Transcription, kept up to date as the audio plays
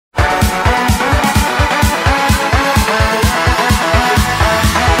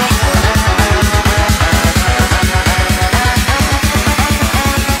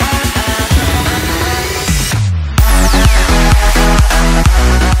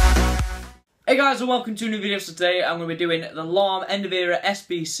guys and welcome to a new video. So today I'm going to be doing the Lahm end of era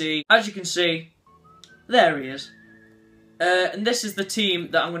SBC. As you can see, there he is. And this is the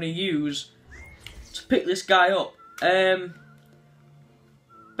team that I'm going to use to pick this guy up.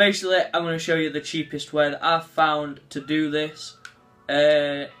 Basically, I'm going to show you the cheapest way that I've found to do this.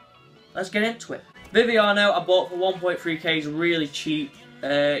 Let's get into it. Viviano I bought for 1.3k, is really cheap.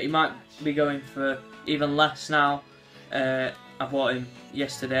 He might be going for even less now. I bought him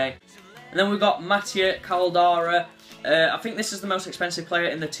yesterday. And then we've got Mattia Caldara. I think this is the most expensive player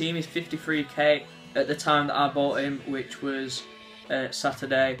in the team. He's 53k at the time that I bought him, which was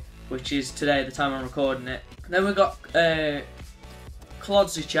Saturday, which is today, the time I'm recording it. And then we've got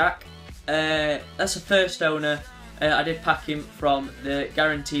Klodziak. That's a first owner. I did pack him from the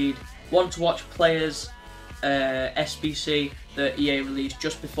guaranteed Want to Watch Players SBC that EA released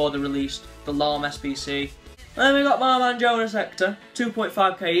just before they released the Lahm SBC. And then we got my man Jonas Hector,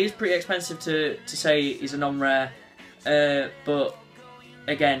 2.5k. He's pretty expensive to say he's a non-rare, but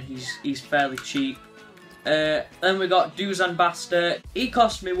again he's fairly cheap. Then we got Dusan Basta. He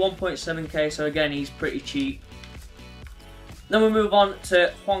cost me 1.7k, so again he's pretty cheap. Then we move on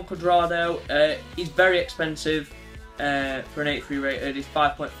to Juan Cuadrado. He's very expensive for an 83 rated. He's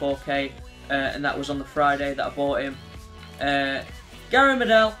 5.4k, and that was on the Friday that I bought him. Gary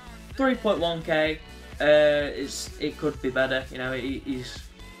Medel, 3.1k. It could be better, you know. He's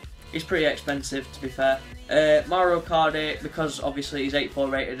pretty expensive, to be fair. Mauro Cardi, because obviously he's 84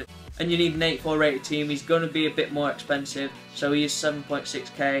 rated, and you need an 84 rated team, he's going to be a bit more expensive. So he is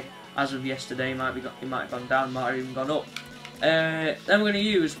 7.6k as of yesterday. He might have gone down, might have even gone up. Then we're going to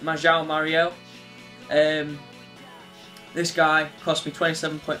use Majao Mario. This guy cost me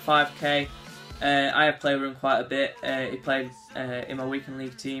 27.5k. I have played with him quite a bit. He played in my weekend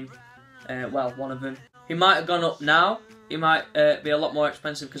league team. Well, one of them. He might have gone up now. He might be a lot more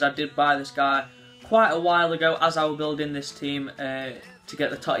expensive because I did buy this guy quite a while ago as I was building this team to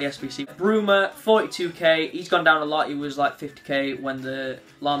get the Totti SBC. Bruma, 42k. He's gone down a lot. He was like 50k when the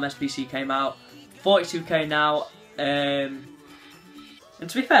Lahm SBC came out. 42k now. And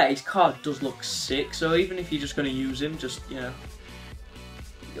to be fair, his card does look sick. So even if you're just going to use him, just, you know,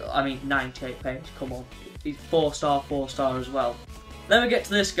 I mean, 98 page. Come on, he's 4-star as well. Then we get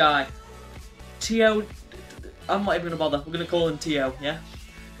to this guy, Tio. I'm not even going to bother. We're going to call him Tio, yeah?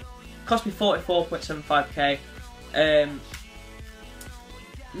 Cost me 44.75k.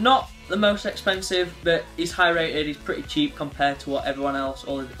 Not the most expensive, but he's high rated. He's pretty cheap compared to what everyone else,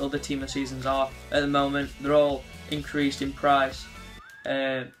 all the other team of seasons are at the moment. They're all increased in price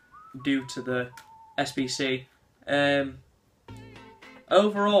due to the SBC.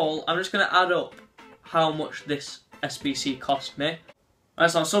 Overall, I'm just going to add up how much this SBC cost me. Right,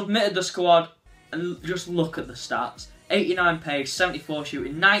 so I submitted the squad, and just look at the stats. 89 pace, 74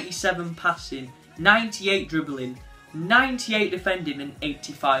 shooting, 97 passing, 98 dribbling, 98 defending and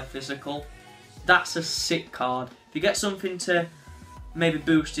 85 physical. That's a sick card. If you get something to maybe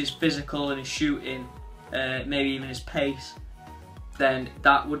boost his physical and his shooting, maybe even his pace, then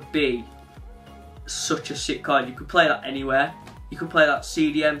that would be such a sick card. You could play that anywhere. You could play that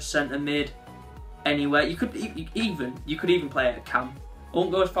CDM, centre mid, anywhere. You could even play it at cam. I won't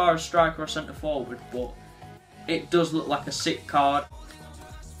go as far as striker or centre forward, but it does look like a sick card.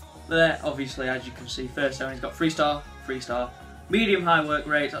 There, obviously, as you can see, first time he's got 3-star, 3-star, medium high work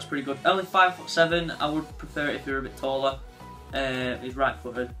rate. That's pretty good. Only 5'7". I would prefer it if you're a bit taller. He's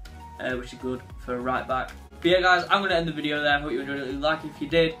right-footed, which is good for a right back. But yeah, guys, I'm going to end the video there. I hope you enjoyed it. Like if you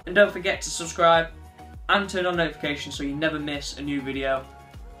did, and don't forget to subscribe and turn on notifications so you never miss a new video.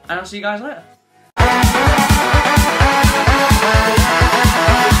 And I'll see you guys later.